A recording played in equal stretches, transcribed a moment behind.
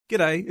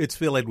G'day, it's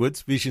Phil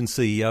Edwards, Vision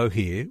CEO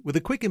here, with a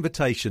quick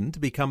invitation to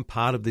become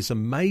part of this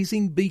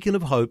amazing beacon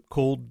of hope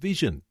called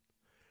Vision.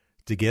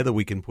 Together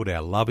we can put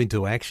our love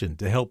into action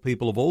to help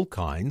people of all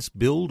kinds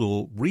build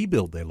or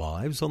rebuild their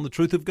lives on the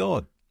truth of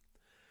God.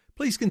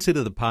 Please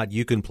consider the part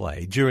you can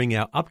play during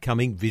our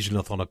upcoming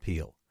Visionathon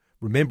appeal,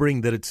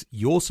 remembering that it's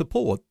your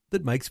support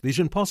that makes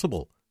Vision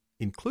possible,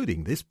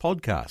 including this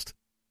podcast.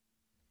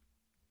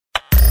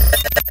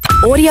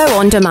 Audio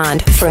on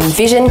demand from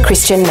Vision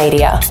Christian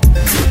Media.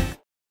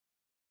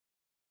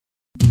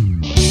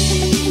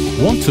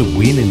 Want to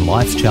win in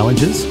life's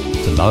challenges?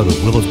 To know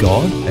the will of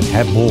God and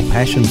have more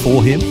passion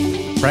for Him?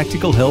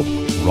 Practical help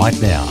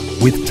right now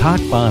with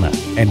Tak Bhana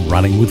and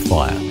Running with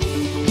Fire.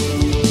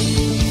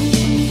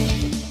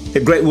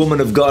 The great woman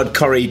of God,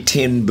 Corrie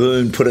ten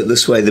Boom, put it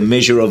this way: the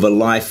measure of a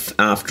life,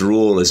 after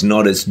all, is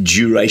not its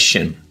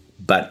duration,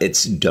 but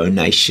its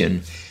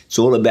donation. It's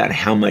all about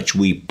how much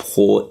we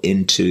pour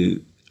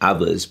into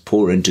others,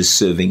 pour into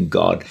serving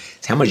God.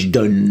 It's how much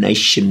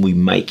donation we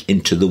make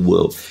into the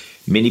world.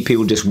 Many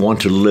people just want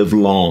to live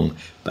long,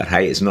 but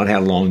hey, it's not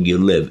how long you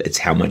live, it's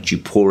how much you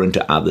pour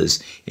into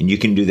others. And you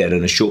can do that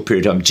in a short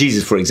period of time.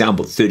 Jesus, for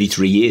example,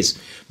 33 years,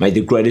 made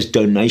the greatest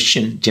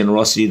donation,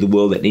 generosity of the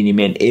world that any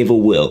man ever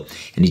will.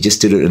 And he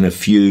just did it in a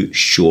few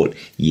short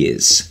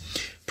years.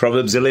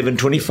 Proverbs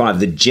 11:25,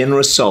 the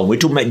generous soul. We're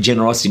talking about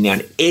generosity now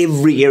in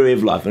every area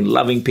of life, and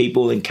loving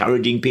people,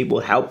 encouraging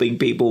people, helping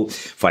people,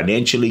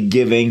 financially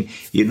giving,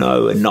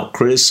 and not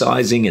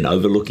criticizing and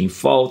overlooking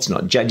faults,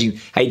 not judging.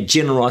 Hey,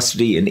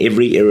 generosity in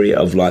every area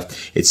of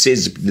life. It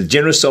says the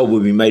generous soul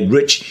will be made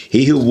rich.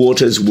 He who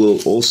waters will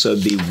also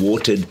be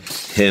watered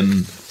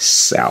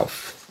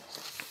himself.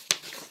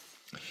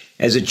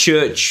 As a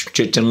Church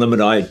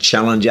Unlimited, I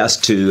challenge us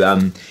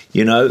to,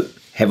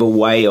 have a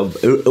way of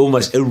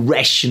almost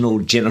irrational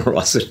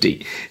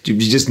generosity, to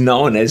be just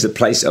known as a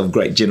place of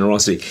great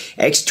generosity.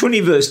 Acts 20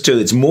 verse 2,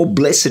 it's more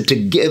blessed to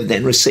give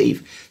than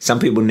receive. Some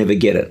people never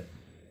get it.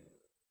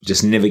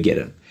 Just never get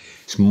it.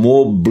 It's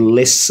more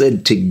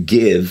blessed to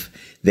give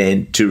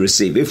than to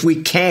receive. If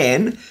we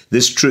can,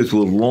 this truth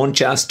will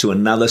launch us to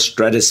another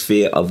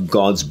stratosphere of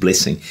God's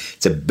blessing.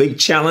 It's a big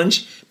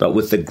challenge, but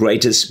with the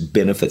greatest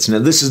benefits. Now,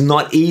 this is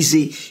not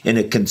easy in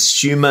a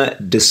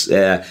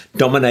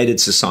consumer-dominated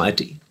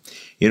society.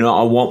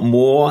 I want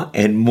more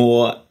and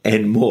more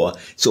and more.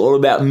 It's all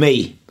about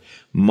me,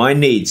 my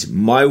needs,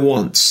 my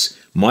wants,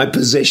 my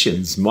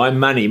possessions, my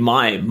money,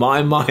 my.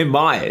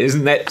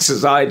 Isn't that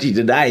society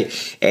today?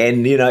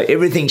 And,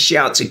 everything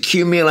shouts,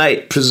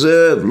 accumulate,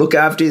 preserve, look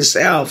after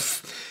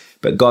yourself.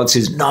 But God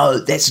says, no,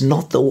 that's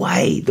not the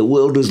way. The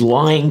world is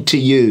lying to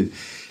you.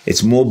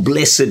 It's more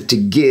blessed to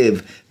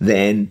give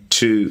than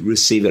to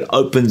receive. It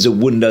opens the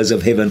windows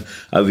of heaven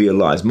over your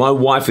lives. My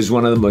wife is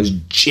one of the most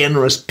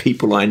generous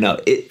people I know.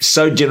 It's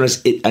so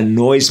generous, it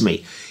annoys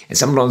me. And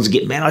sometimes I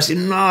get mad. I say,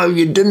 no,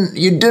 you didn't,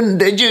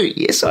 did you?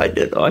 Yes, I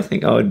did. I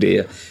think, oh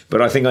dear.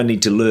 But I think I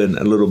need to learn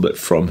a little bit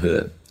from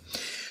her.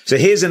 So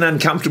here's an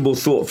uncomfortable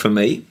thought for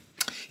me.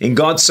 In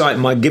God's sight,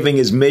 my giving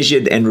is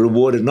measured and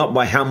rewarded not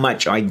by how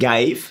much I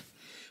gave,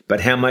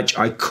 but how much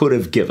I could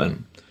have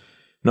given.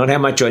 Not how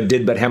much I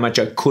did, but how much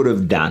I could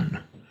have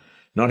done.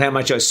 Not how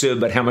much I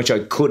served, but how much I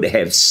could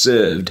have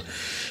served.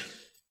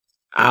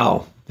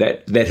 Ow,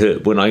 that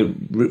hurt. When I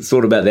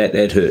thought about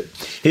that hurt.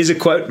 Here's a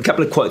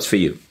couple of quotes for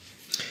you.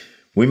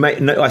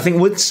 I think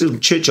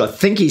Winston Churchill, I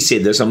think he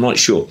said this, I'm not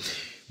sure.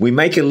 We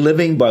make a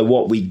living by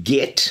what we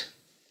get.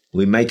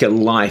 We make a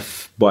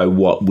life by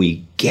what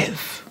we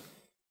give.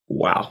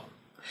 Wow.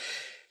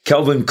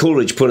 Calvin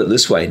Coolidge put it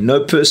this way: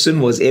 no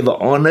person was ever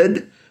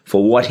honored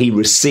for what he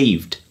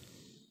received.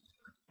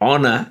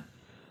 Honor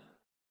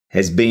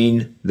has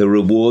been the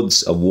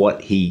rewards of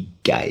what he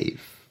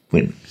gave.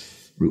 When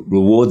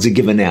rewards are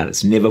given out,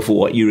 it's never for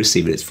what you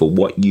received, it's for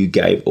what you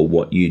gave or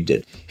what you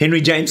did.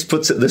 Henry James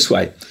puts it this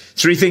way: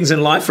 3 things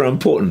in life are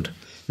important.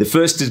 The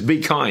first is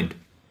be kind.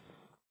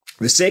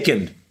 The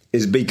second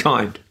is be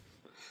kind.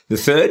 The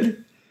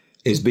third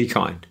is be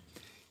kind.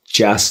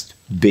 Just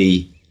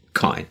be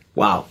kind.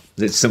 Wow,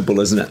 that's simple,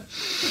 isn't it?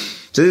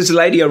 So this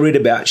lady I read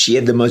about, she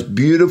had the most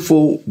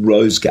beautiful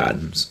rose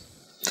gardens.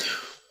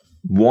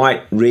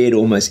 White, red,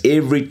 almost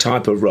every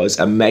type of rose,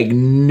 a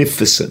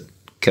magnificent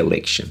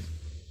collection.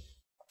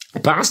 A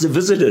pastor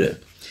visited her.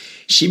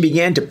 She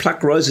began to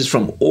pluck roses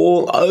from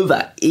all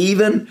over,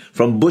 even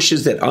from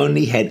bushes that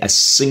only had a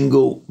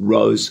single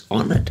rose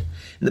on it.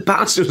 And the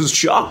pastor was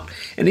shocked,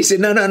 and he said,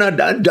 no,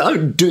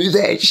 don't do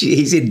that.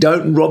 He said,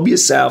 don't rob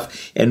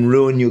yourself and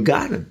ruin your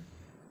garden.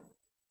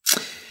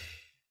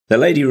 The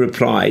lady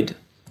replied,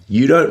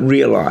 you don't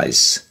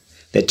realize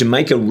that to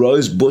make a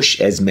rose bush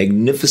as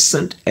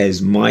magnificent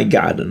as my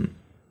garden,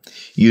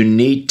 you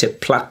need to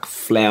pluck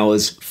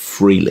flowers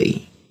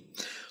freely.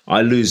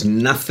 I lose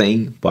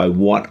nothing by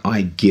what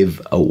I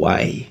give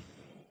away.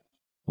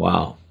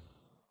 Wow,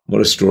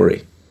 what a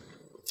story.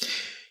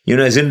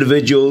 As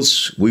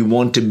individuals, we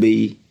want to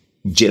be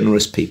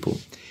generous people.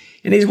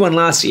 And there's one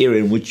last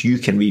area in which you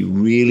can be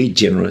really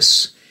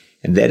generous,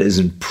 and that is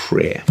in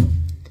prayer,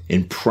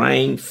 in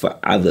praying for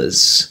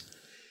others.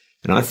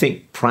 And I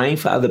think praying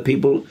for other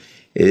people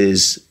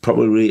is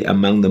probably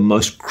among the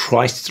most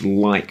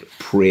Christ-like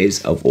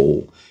prayers of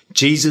all.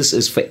 Jesus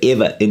is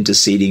forever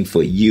interceding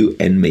for you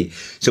and me.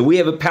 So we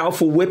have a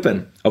powerful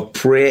weapon of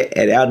prayer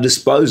at our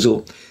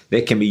disposal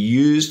that can be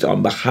used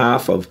on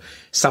behalf of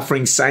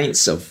suffering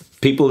saints, of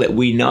people that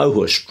we know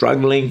who are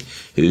struggling,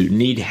 who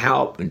need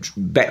help and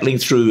battling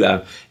through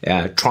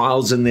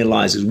trials in their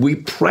lives. As we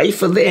pray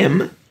for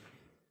them,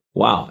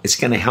 wow, it's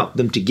going to help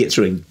them to get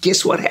through. And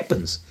guess what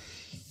happens?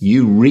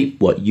 You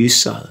reap what you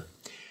sow.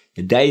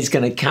 The day is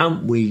going to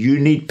come where you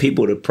need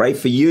people to pray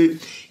for you.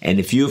 And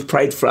if you've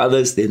prayed for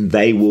others, then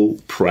they will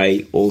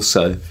pray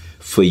also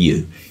for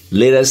you.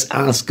 Let us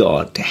ask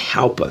God to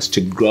help us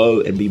to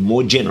grow and be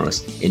more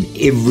generous in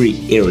every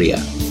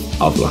area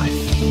of life.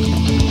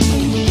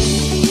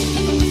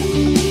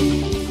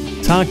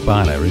 Tak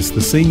Bhana is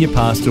the Senior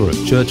Pastor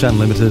of Church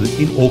Unlimited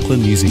in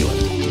Auckland, New Zealand.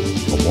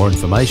 For more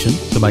information,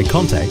 to make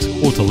contact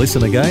or to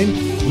listen again,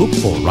 look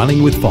for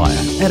Running with Fire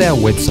at our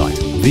website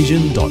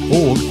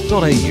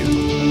vision.org.au.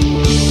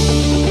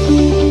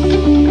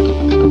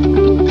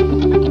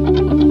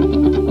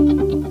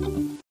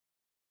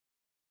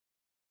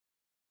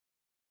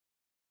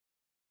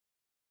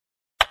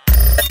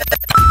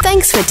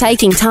 Thanks for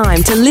taking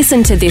time to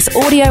listen to this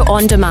audio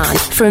on demand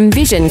from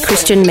Vision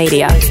Christian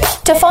Media.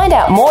 To find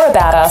out more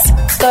about us,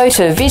 go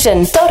to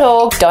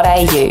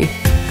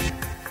vision.org.au.